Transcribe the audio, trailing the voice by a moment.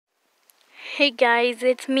Hey guys,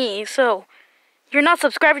 it's me. So, you're not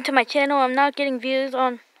subscribing to my channel. I'm not getting views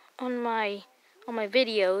on my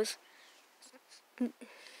videos.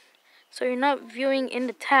 So you're not viewing in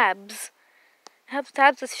the tabs. I have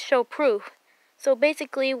tabs to show proof. So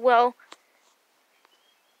basically,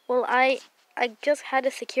 I just had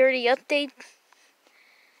a security update.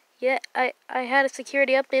 Yeah, I had a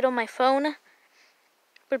security update on my phone.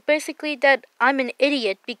 But basically that I'm an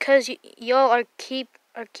idiot because y'all are keep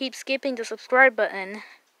skipping the subscribe button.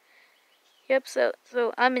 Yep, so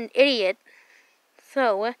I'm an idiot.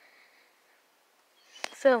 So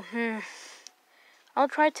I'll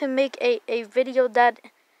try to make a video that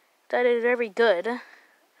is very good.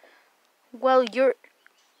 Well, you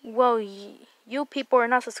people are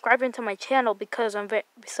not subscribing to my channel because I'm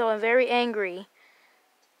very angry.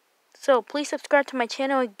 So please subscribe to my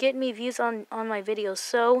channel and get me views on my videos.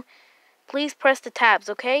 So please press the tabs,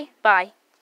 okay? Bye.